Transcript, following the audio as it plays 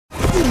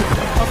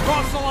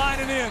across the line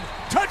and in.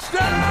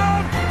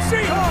 Touchdown,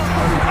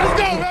 Seahawks!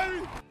 Let's go,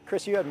 baby!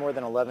 Chris, you had more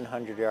than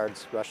 1,100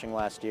 yards rushing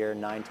last year,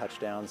 9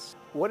 touchdowns.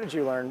 What did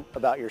you learn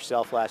about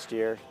yourself last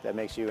year that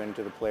makes you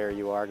into the player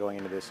you are going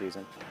into this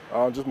season?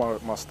 Just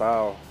my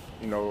style,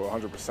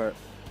 100%.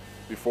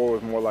 Before it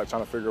was more like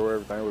trying to figure out where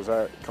everything was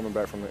at, coming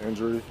back from the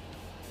injury, you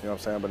know what I'm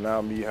saying? But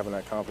now me having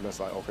that confidence,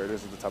 like, okay,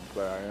 this is the type of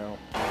player I am.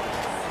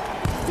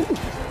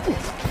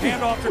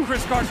 Hand off to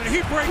Chris Carson.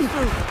 He breaks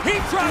through. He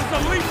tries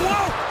to leap.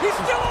 Whoa! He's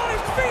still on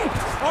his feet.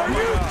 Are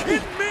you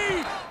kidding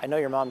me? I know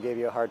your mom gave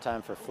you a hard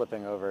time for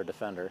flipping over a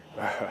defender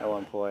at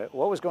one point.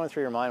 What was going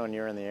through your mind when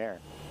you were in the air?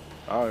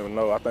 I don't even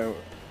know. I think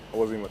I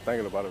wasn't even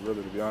thinking about it,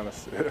 really, to be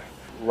honest.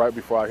 Right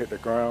before I hit the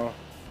ground,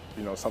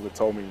 something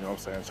told me,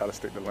 try to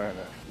stick the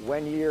landing.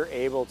 When you're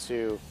able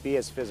to be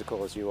as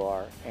physical as you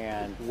are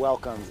and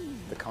welcome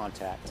the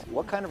contact,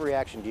 what kind of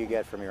reaction do you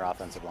get from your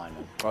offensive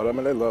linemen? Oh, I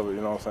mean, they love it,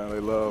 They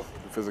love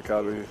the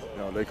physicality.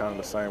 They kind of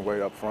the same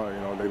way up front,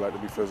 they like to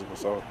be physical.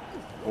 So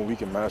when we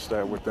can match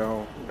that with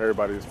them,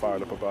 everybody is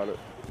fired up about it.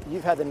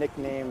 You've had the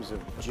nicknames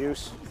of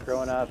Juice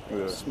growing up,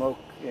 yeah. Smoke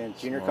in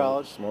junior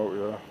college. Smoke,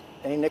 yeah.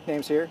 Any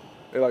nicknames here?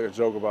 They like a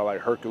joke about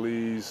like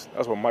Hercules.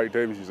 That's what Mike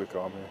Davis used to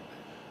call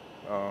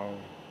me.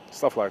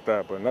 Stuff like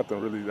that, but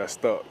nothing really that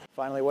stuck.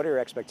 Finally, what are your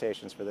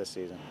expectations for this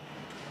season?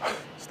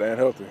 Staying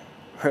healthy.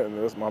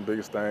 That's my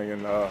biggest thing.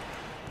 And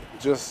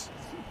just,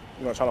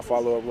 trying to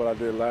follow up what I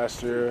did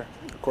last year.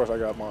 Of course, I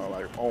got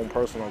my own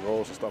personal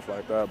goals and stuff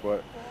like that,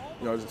 but,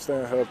 just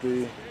staying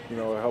healthy,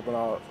 helping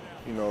out,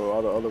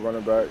 all the other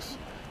running backs.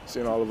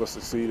 Seeing all of us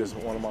succeed is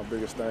one of my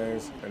biggest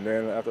things. And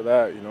then after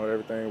that,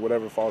 everything,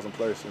 whatever falls in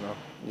place,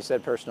 You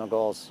said personal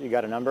goals. You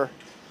got a number?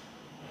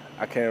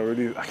 I can't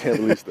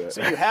release that.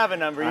 So you have a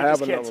number, you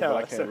just can't tell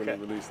us. I can't really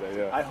release that,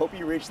 yeah. I hope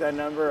you reach that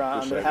number.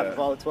 On behalf of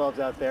all the 12s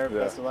out there,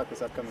 best of luck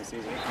this upcoming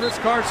season. Chris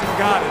Carson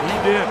got it.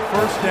 He did.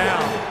 First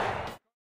down.